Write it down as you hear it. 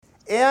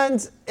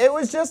And it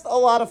was just a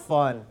lot of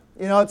fun.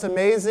 You know, it's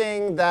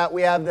amazing that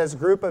we have this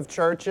group of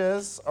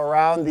churches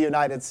around the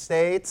United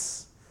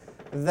States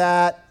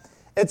that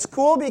it's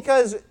cool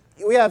because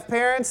we have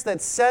parents that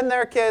send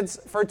their kids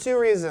for two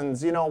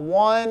reasons. You know,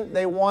 one,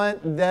 they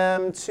want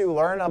them to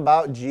learn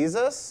about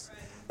Jesus.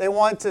 They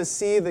want to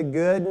see the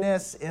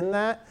goodness in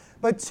that.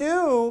 But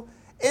two,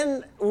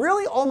 and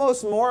really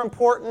almost more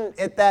important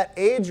at that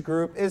age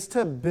group, is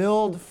to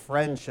build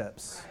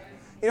friendships.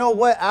 You know,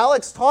 what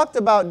Alex talked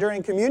about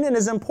during communion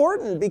is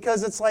important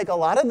because it's like a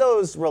lot of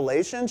those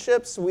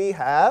relationships we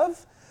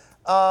have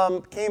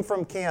came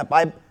from camp.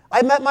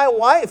 I met my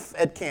wife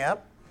at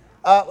camp,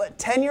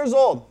 10 years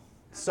old.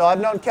 So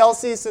I've known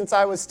Kelsey since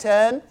I was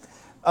 10.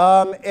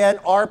 And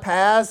our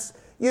paths,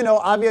 you know,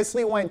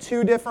 obviously went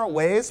two different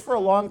ways for a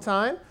long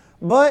time.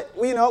 But,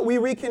 you know, we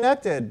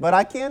reconnected. But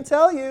I can't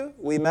tell you,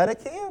 we met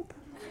at camp.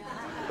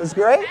 It was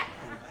great.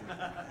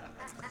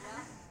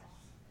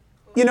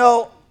 You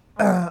know,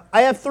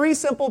 I have 3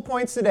 simple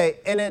points today,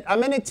 and I'm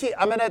going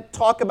to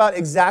talk about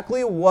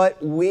exactly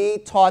what we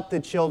taught the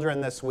children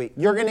this week.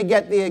 You're going to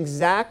get the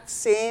exact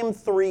same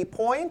 3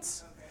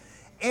 points.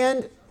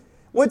 And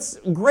what's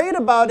great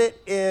about it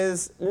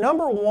is,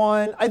 number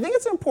one, I think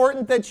it's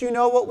important that you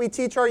know what we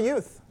teach our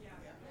youth.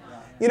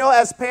 You know,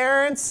 as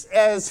parents,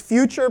 as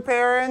future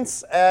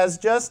parents, as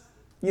just,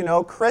 you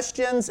know,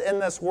 Christians in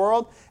this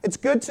world, it's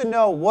good to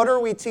know what are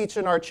we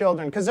teaching our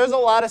children, because there's a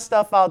lot of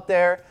stuff out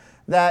there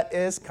that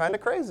is kind of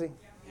crazy.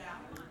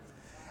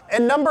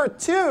 And number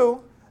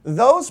 2,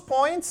 those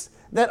points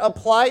that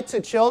apply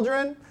to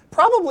children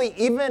probably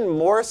even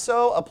more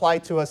so apply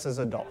to us as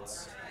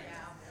adults.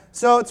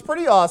 So it's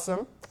pretty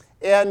awesome.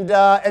 And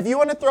if you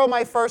want to throw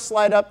my first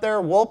slide up there,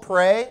 we'll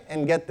pray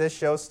and get this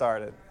show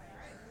started.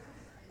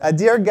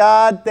 Dear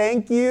God,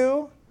 thank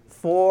you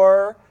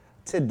for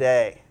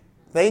today.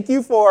 Thank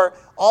you for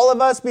all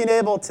of us being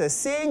able to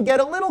sing,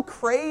 get a little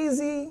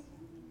crazy,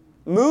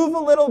 move a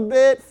little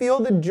bit, feel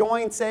the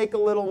joints ache a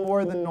little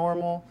more than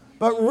normal.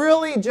 But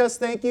really just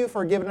thank you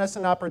for giving us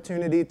an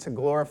opportunity to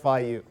glorify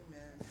you.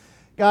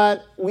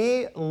 God,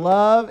 we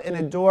love and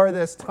adore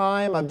this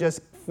time of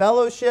just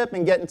fellowship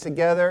and getting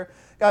together.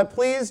 God,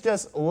 please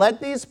just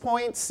let these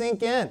points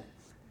sink in.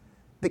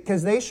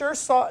 Because they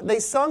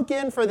sunk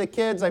in for the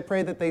kids. I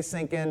pray that they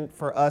sink in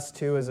for us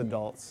too as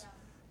adults.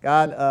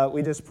 God,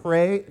 we just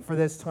pray for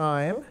this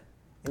time.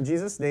 In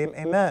Jesus' name,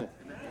 amen.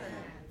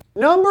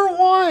 Number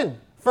 1,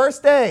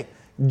 first day,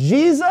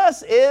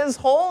 Jesus is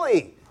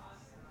holy.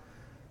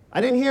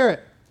 I didn't hear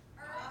it.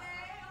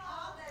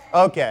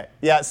 Okay,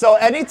 yeah, so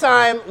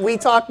anytime we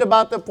talked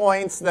about the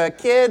points, the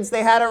kids,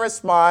 they had a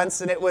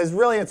response, and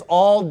it's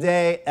all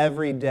day,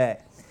 every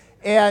day.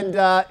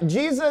 And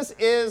Jesus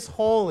is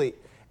holy.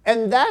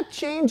 And that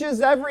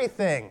changes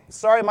everything.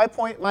 Sorry, my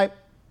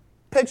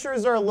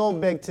pictures are a little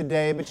big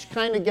today, but you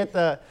kind of get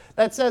that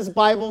says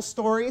Bible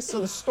story. So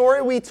the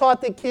story we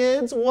taught the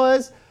kids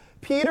was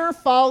Peter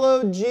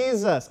followed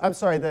Jesus. I'm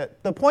sorry,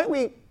 the point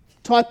we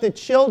taught the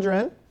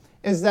children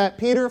is that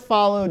Peter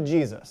followed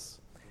Jesus.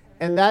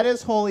 And that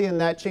is holy,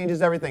 and that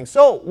changes everything.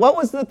 So what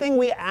was the thing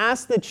we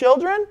asked the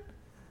children?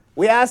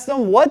 We asked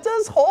them, what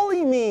does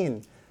holy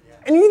mean?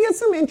 And you get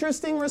some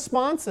interesting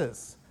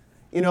responses.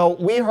 You know,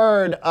 we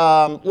heard,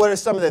 what are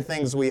some of the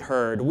things we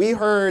heard? We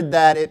heard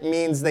that it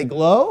means they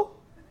glow,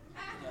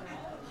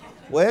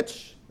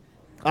 which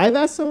I've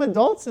asked some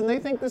adults, and they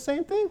think the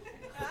same thing.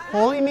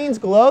 Holy means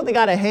glow. They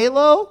got a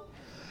halo.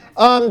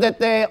 That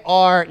they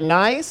are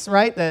nice,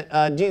 right?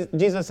 That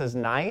Jesus is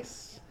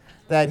nice.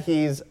 That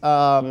he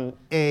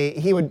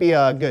would be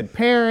a good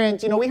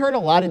parent. You know, we heard a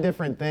lot of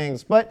different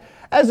things. But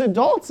as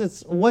adults,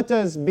 it's what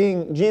does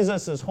being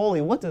Jesus is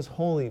holy, what does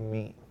holy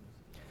mean?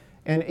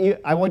 And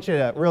I want you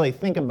to really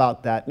think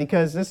about that,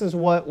 because this is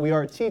what we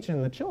are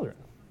teaching the children.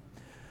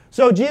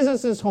 So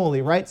Jesus is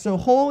holy, right? So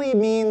holy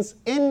means,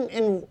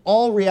 in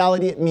all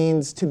reality, it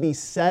means to be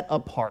set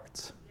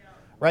apart,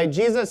 right?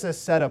 Jesus is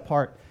set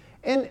apart.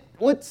 And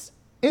what's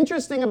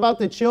interesting about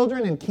the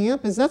children in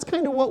camp is that's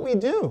kind of what we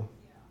do,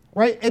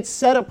 right? It's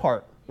set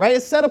apart, right?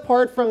 It's set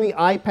apart from the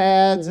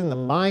iPads and the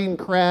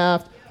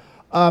Minecraft.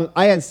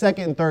 I had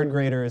 2nd and 3rd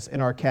graders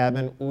in our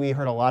cabin. We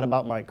heard a lot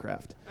about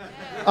Minecraft.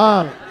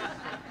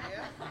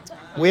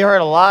 We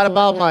heard a lot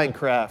about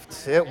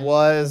Minecraft. It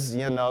was,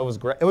 it was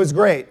great. It was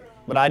great,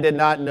 but I did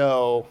not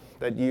know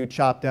that you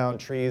chop down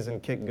trees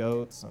and kick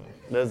goats.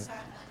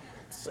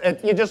 And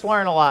you just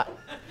learn a lot.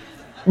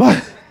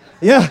 But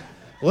yeah,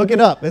 look it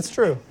up. It's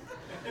true.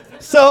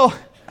 So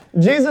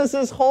Jesus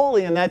is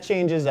holy, and that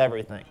changes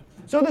everything.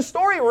 So the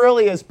story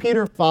really is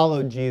Peter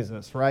followed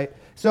Jesus, right?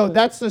 So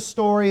that's the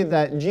story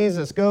that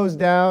Jesus goes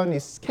down. He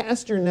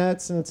casts your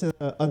nets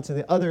onto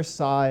the other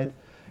side,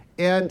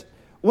 and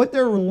what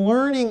they're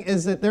learning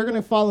is that they're going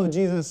to follow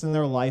Jesus and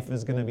their life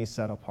is going to be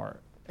set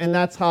apart. And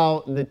that's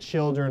how the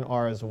children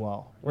are as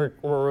well. We're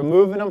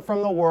removing them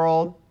from the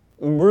world,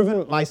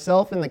 removing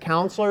myself and the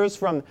counselors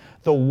from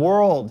the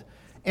world.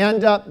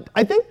 And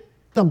I think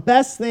the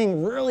best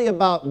thing really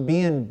about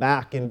being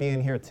back and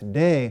being here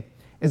today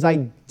is I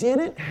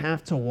didn't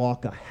have to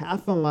walk a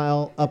half a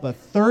mile up a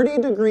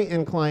 30-degree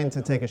incline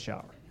to take a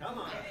shower.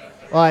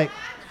 Like,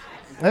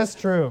 that's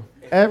true.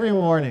 Every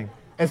morning,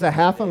 it's a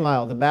half a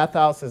mile. The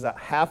bathhouse is a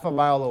half a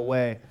mile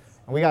away.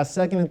 And we got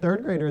second and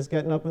third graders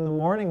getting up in the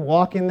morning,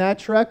 walking that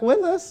trek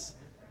with us.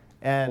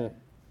 And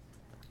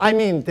I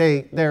mean,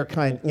 they're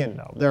kind,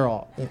 they're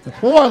all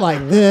more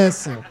like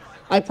this. And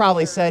I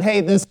probably said,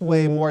 hey, this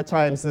way more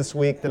times this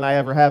week than I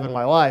ever have in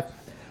my life.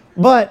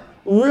 But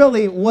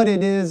really what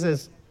it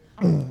is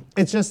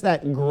it's just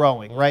that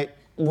growing, right?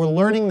 We're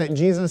learning that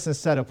Jesus is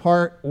set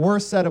apart, we're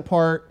set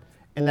apart,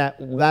 and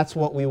that's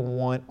what we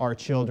want our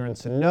children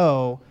to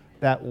know,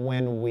 that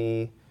when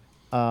we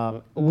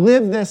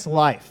live this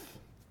life,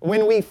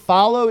 when we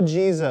follow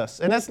Jesus,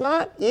 and it's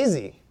not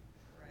easy.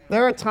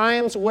 There are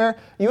times where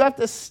you have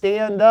to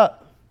stand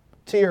up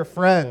to your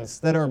friends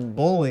that are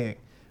bullying.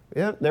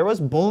 Yeah, there was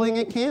bullying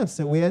at camps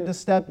that we had to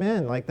step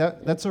in. Like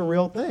that's a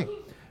real thing.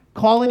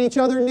 Calling each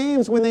other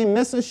names when they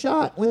miss a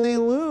shot, when they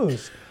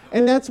lose.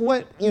 And that's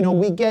what,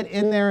 we get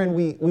in there, and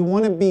we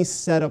want to be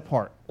set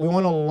apart. We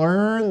want to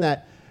learn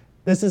that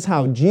this is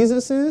how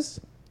Jesus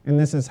is, and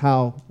this is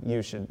how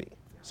you should be.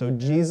 So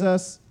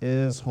Jesus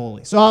is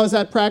holy. So how is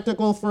that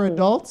practical for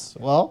adults?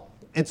 Well,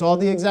 it's all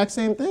the exact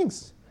same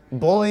things.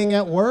 Bullying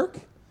at work,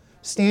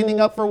 standing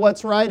up for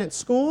what's right at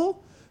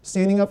school,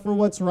 standing up for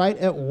what's right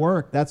at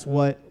work. That's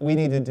what we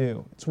need to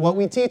do. It's what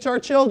we teach our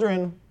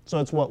children, so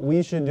it's what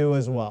we should do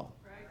as well.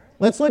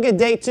 Let's look at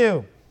day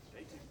 2.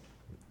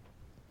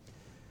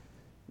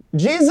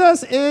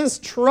 Jesus is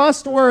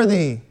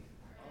trustworthy.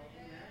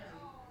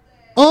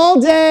 All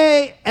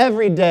day,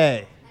 every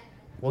day.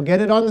 We'll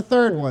get it on the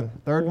third one.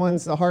 Third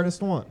one's the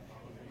hardest one.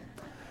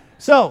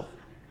 So,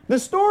 the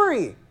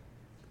story.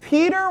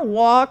 Peter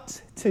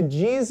walked to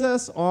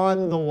Jesus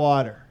on the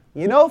water.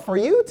 For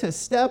you to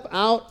step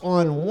out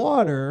on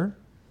water,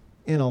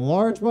 in a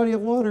large body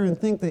of water, and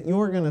think that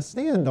you're going to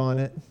stand on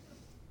it,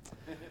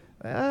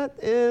 that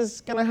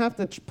is going to have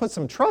to put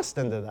some trust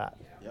into that.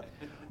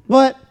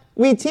 But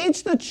we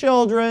teach the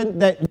children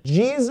that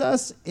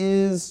Jesus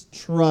is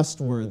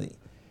trustworthy.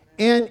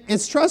 And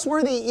it's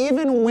trustworthy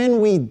even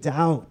when we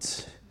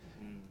doubt.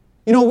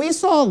 We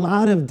saw a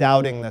lot of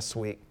doubting this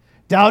week.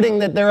 Doubting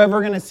that they're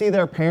ever going to see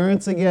their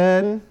parents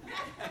again.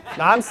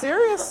 No, I'm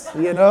serious,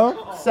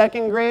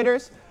 second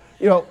graders.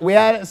 We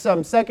had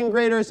some second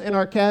graders in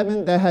our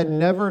cabin that had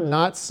never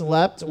not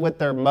slept with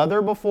their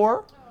mother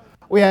before.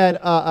 We had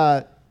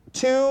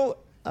 2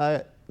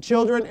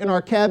 children in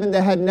our cabin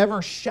that had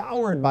never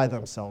showered by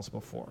themselves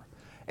before.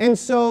 And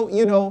so,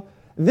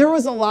 there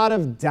was a lot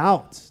of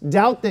doubt.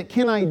 Doubt that,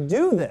 can I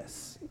do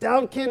this?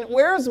 Doubt,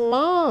 where's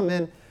mom?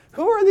 And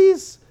who are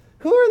these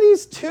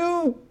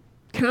 2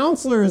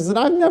 counselors that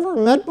I've never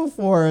met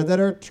before that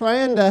are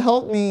trying to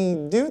help me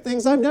do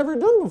things I've never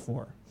done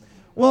before?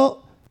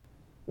 Well,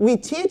 we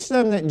teach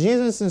them that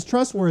Jesus is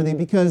trustworthy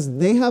because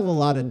they have a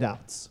lot of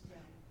doubts.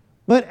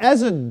 But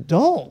as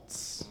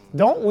adults,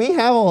 don't we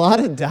have a lot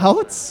of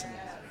doubts?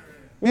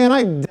 Man,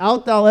 I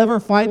doubt that I'll ever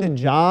find a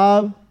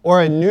job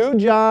or a new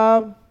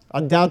job. I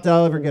doubt that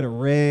I'll ever get a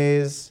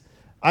raise.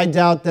 I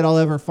doubt that I'll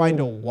ever find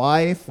a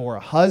wife or a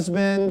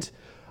husband.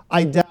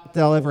 I doubt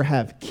that I'll ever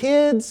have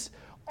kids.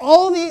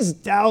 All these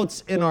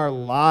doubts in our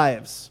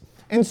lives.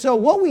 And so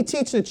what we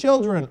teach the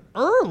children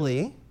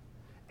early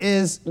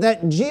is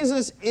that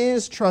Jesus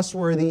is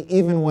trustworthy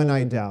even when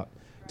I doubt.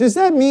 Does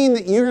that mean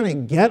that you're going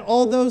to get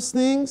all those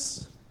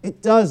things?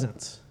 It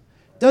doesn't.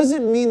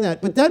 Doesn't mean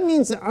that. But that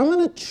means that I'm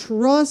going to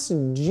trust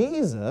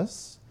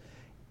Jesus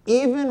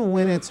even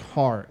when it's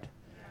hard.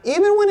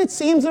 Even when it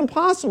seems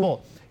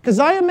impossible. Because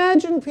I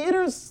imagine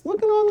Peter's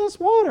looking on this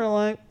water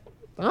like,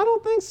 I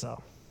don't think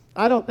so.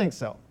 I don't think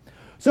so.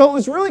 So it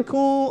was really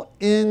cool.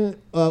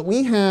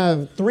 We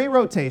have 3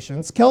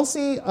 rotations.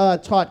 Kelsey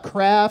taught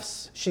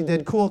crafts. She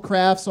did cool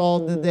crafts all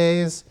the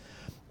days.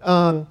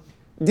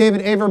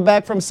 David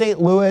Averbeck from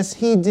St. Louis,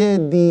 he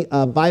did the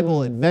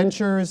Bible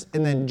Adventures.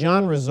 And then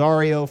John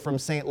Rosario from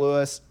St.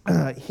 Louis,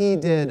 he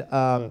did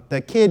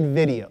the kid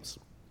videos.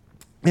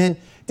 And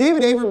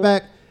David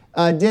Averbeck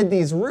did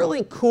these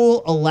really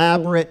cool,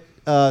 elaborate,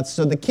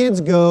 so the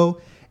kids go,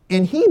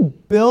 and he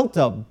built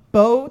a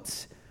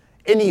boat.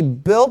 And he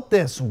built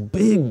this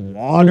big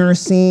water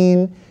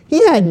scene.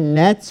 He had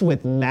nets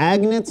with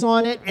magnets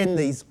on it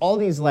and all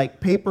these like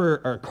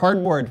paper or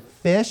cardboard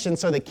fish. And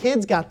so the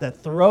kids got to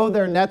throw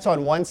their nets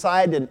on one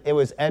side and it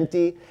was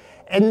empty.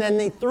 And then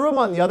they threw them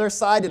on the other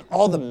side and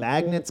all the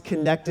magnets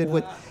connected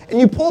with, and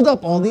you pulled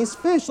up all these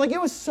fish. Like, it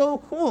was so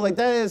cool. Like,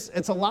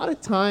 it's a lot of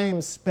time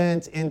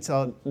spent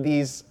into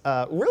these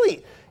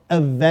really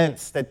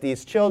events that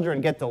these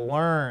children get to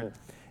learn.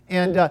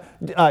 And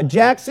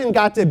Jackson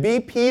got to be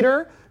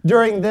Peter.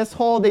 During this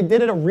they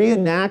did a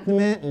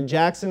reenactment, and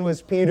Jackson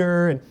was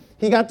Peter, and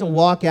he got to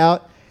walk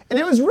out. And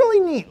it was really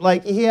neat.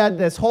 Like, he had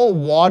this whole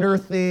water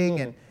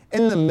thing, and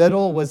in the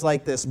middle was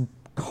like this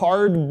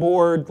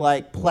cardboard,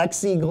 like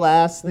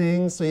plexiglass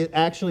thing, so it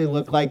actually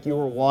looked like you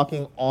were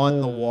walking on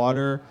the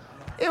water.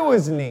 It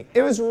was neat.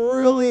 It was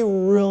really,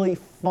 really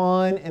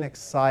fun and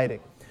exciting.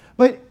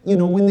 But,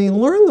 when they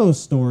learn those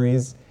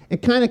stories,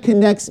 it kind of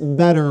connects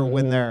better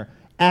when they're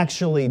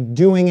actually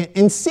doing it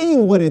and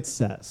seeing what it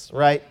says,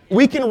 right?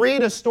 We can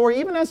read a story,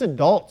 even as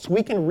adults,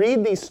 we can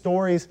read these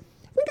stories.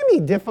 It can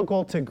be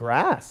difficult to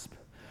grasp.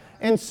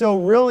 And so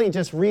really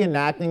just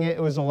reenacting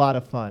it was a lot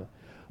of fun.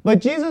 But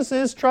Jesus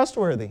is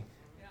trustworthy.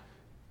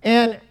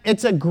 And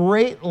it's a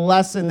great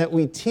lesson that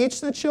we teach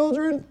the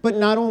children, but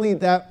not only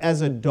that, as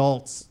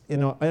adults,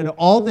 and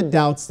all the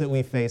doubts that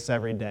we face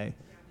every day,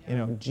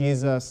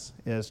 Jesus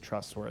is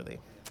trustworthy.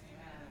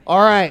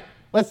 All right,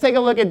 let's take a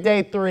look at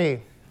day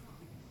 3.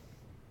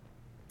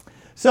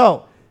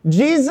 So,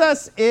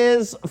 Jesus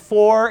is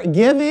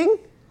forgiving.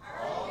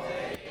 All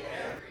day,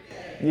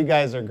 every day. You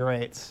guys are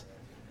great.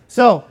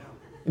 So,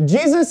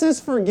 Jesus is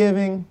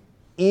forgiving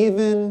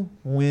even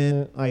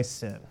when I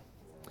sin.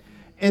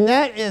 And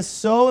that is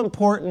so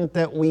important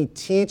that we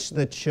teach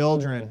the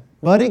children.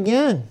 But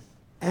again,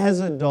 as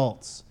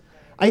adults,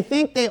 I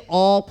think they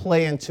all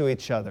play into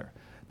each other.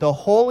 The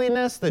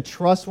holiness, the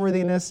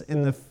trustworthiness,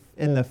 and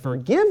the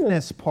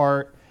forgiveness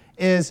part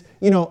is,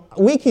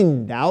 we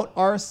can doubt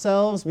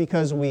ourselves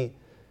because well,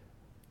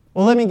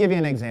 let me give you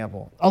an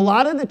example. A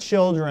lot of the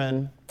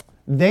children,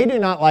 they do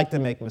not like to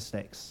make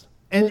mistakes.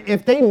 And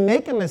if they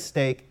make a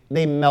mistake,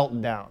 they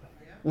melt down.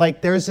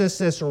 Like there's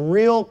this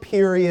real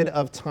period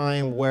of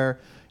time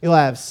where you'll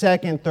have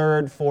 2nd,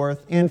 3rd, 4th,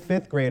 and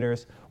 5th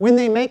graders. When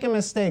they make a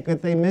mistake,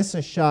 if they miss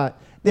a shot,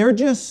 they're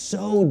just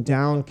so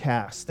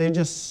downcast. They're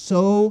just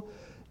so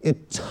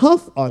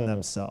tough on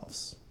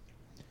themselves.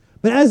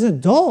 But as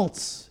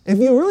adults, if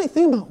you really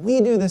think about it,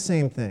 we do the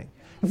same thing.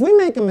 If we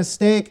make a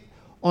mistake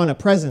on a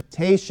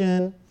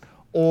presentation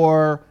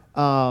or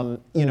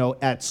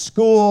at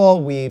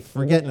school, we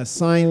forget an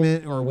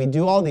assignment or we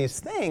do all these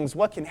things,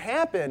 what can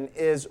happen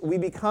is we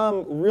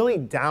become really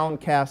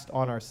downcast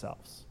on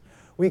ourselves.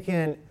 We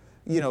can,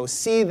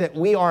 see that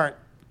we aren't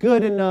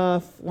good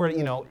enough.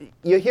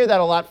 You hear that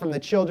a lot from the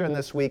children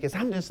this week is,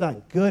 I'm just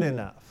not good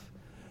enough.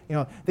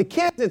 The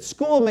kids at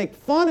school make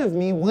fun of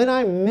me when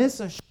I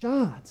miss a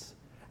shot.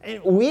 And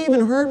we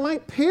even heard my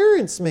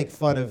parents make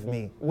fun of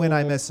me when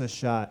I miss a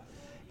shot.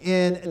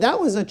 And that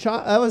was a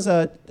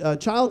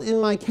child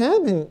in my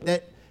cabin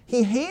that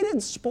he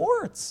hated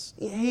sports.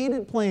 He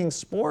hated playing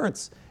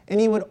sports. And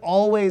he would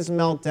always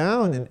melt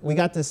down. And we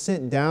got to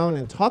sit down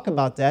and talk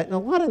about that. And a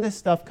lot of this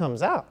stuff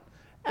comes out.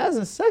 As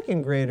a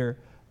 2nd grader,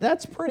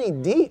 that's pretty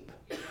deep.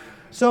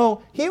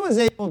 So he was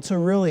able to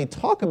really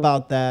talk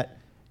about that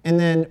and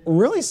then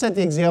really set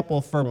the example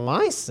for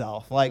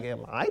myself. Like,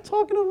 am I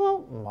talking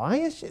about my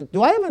issue?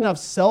 Do I have enough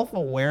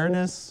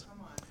self-awareness?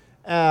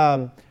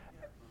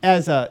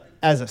 As a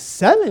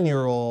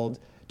 7-year-old,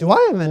 do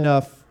I have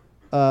enough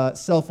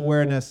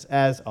self-awareness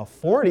as a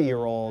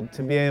 40-year-old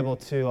to be able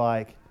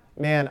to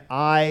man,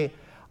 I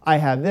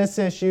have this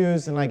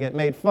issues and I get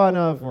made fun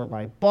of, or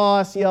my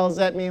boss yells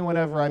at me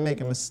whenever I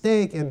make a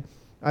mistake and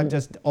I'm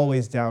just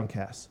always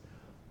downcast.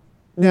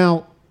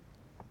 Now,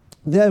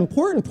 the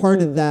important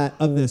part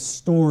of this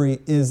story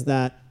is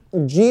that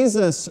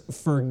Jesus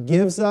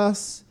forgives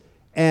us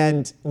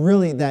and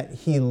really that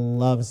he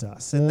loves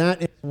us. And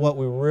that is what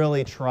we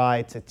really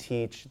try to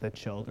teach the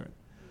children.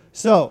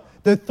 So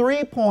the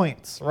 3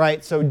 points,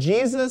 right? So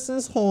Jesus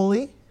is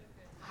holy.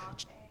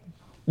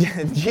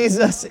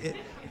 Jesus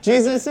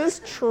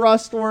is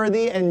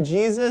trustworthy, and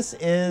Jesus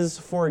is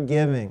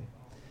forgiving.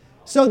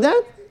 So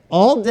that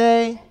all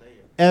day,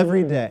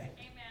 every day.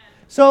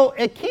 So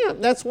at camp,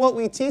 that's what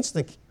we teach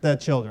the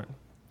children.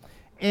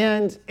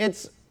 And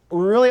it's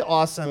really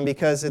awesome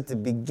because at the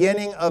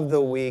beginning of the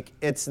week,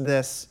 it's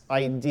this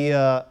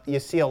idea,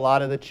 you see a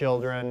lot of the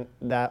children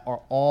that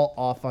are all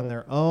off on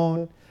their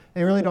own.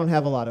 They really don't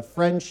have a lot of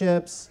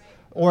friendships,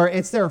 or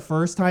it's their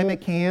first time at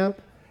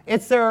camp.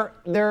 It's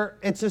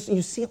just,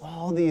 you see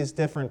all these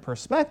different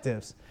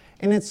perspectives.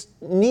 And it's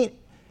neat.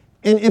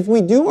 And if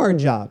we do our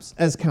jobs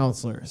as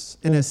counselors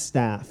and as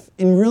staff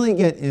and really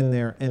get in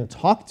there and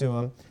talk to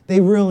them,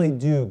 they really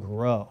do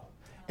grow.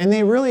 And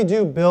they really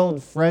do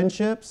build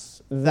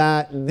friendships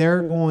that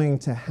they're going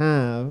to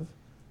have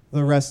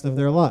the rest of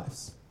their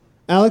lives.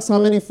 Alex, how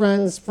many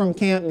friends from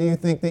camp do you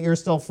think that you're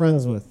still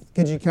friends with?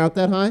 Could you count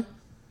that high?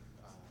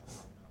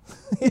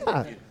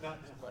 Yeah,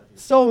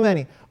 so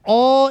many.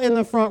 All in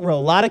the front row.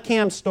 A lot of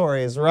camp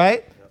stories,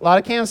 right? A lot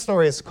of camp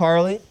stories.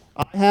 Carly,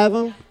 I have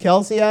them.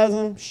 Kelsey has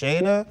them.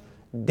 Shayna.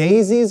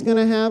 Daisy's going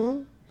to have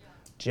them.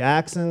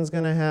 Jackson's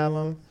going to have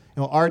them.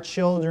 Our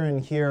children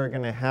here are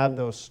going to have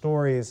those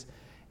stories.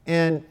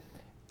 And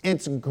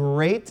it's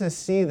great to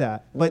see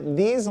that. But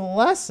these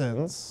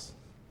lessons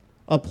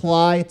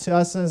apply to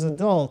us as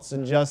adults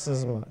just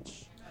as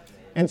much.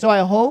 And so I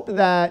hope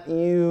that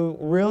you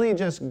really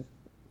just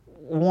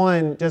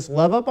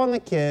love up on the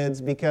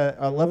kids,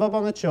 love up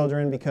on the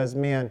children, because,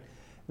 man,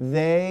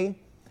 they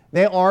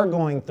are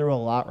going through a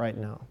lot right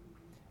now.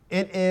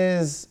 It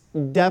is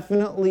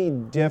definitely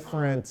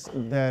different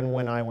than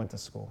when I went to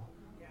school.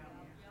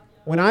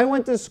 When I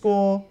went to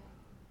school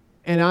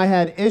and I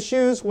had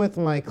issues with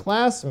my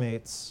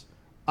classmates,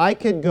 I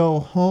could go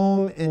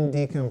home and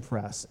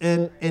decompress.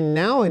 And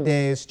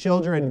nowadays,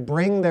 children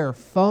bring their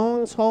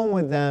phones home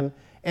with them,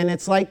 and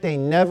it's like they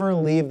never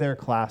leave their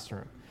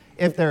classroom.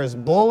 If there's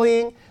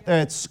bullying, they're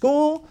at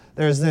school,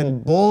 there's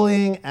then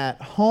bullying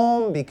at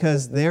home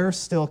because they're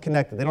still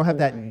connected. They don't have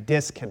that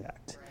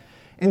disconnect.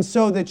 And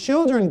so the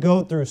children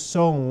go through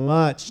so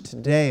much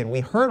today, and we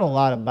heard a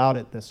lot about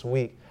it this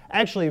week.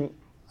 Actually,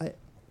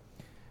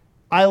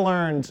 I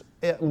learned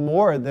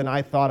more than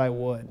I thought I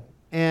would.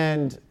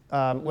 And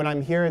when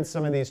I'm hearing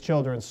some of these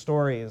children's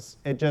stories,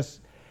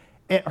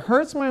 it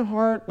hurts my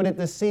heart, but at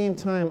the same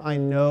time, I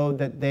know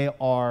that they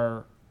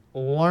are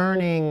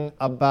learning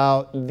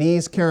about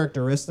these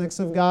characteristics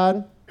of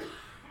God,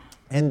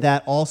 and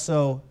that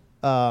also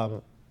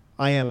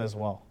I am as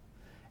well.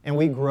 And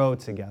we grow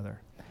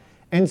together.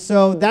 And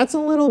so that's a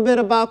little bit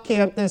about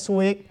camp this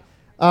week.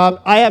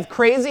 I have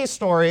crazy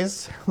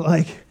stories,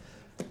 like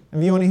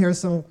if you want to hear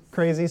some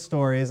crazy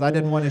stories, I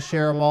didn't want to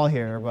share them all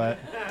here, but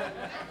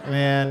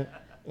man,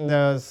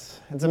 it's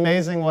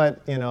amazing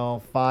what,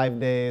 5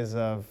 days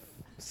of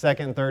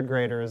second and third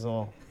graders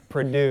will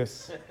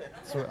produce.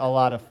 It's a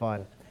lot of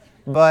fun.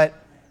 But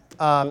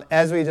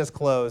as we just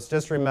close,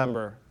 just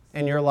remember,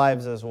 in your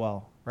lives as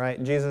well,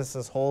 right? Jesus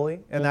is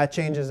holy, and that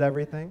changes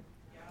everything.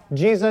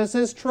 Jesus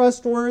is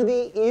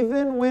trustworthy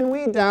even when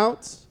we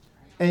doubt,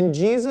 and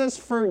Jesus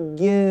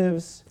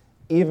forgives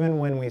even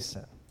when we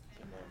sin.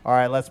 All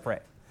right, let's pray.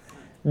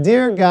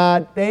 Dear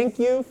God, thank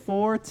you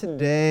for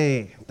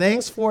today.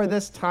 Thanks for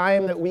this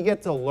time that we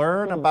get to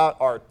learn about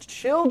our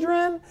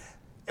children,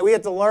 and we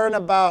get to learn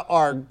about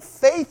our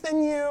faith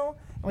in you,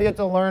 and we get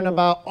to learn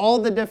about all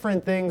the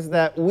different things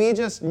that we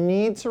just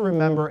need to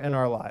remember in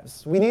our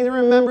lives. We need to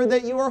remember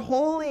that you are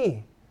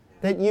holy,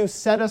 that you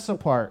set us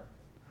apart.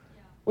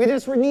 We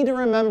need to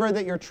remember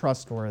that you're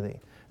trustworthy,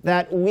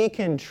 that we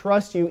can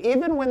trust you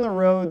even when the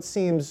road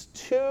seems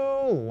too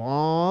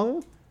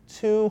long,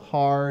 too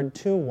hard,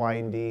 too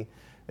windy,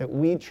 that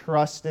we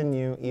trust in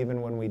you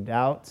even when we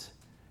doubt.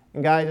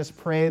 And God, I just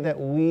pray that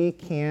we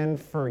can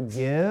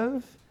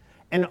forgive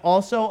and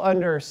also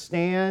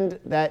understand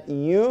that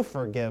you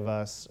forgive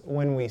us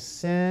when we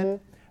sin.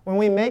 When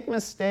we make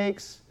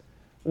mistakes,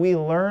 we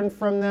learn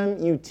from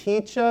them, you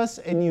teach us,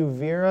 and you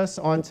veer us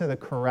onto the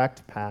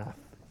correct path.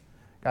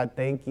 God,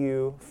 thank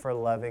you for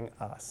loving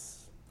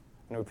us.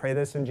 And we pray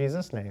this in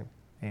Jesus' name.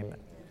 Amen.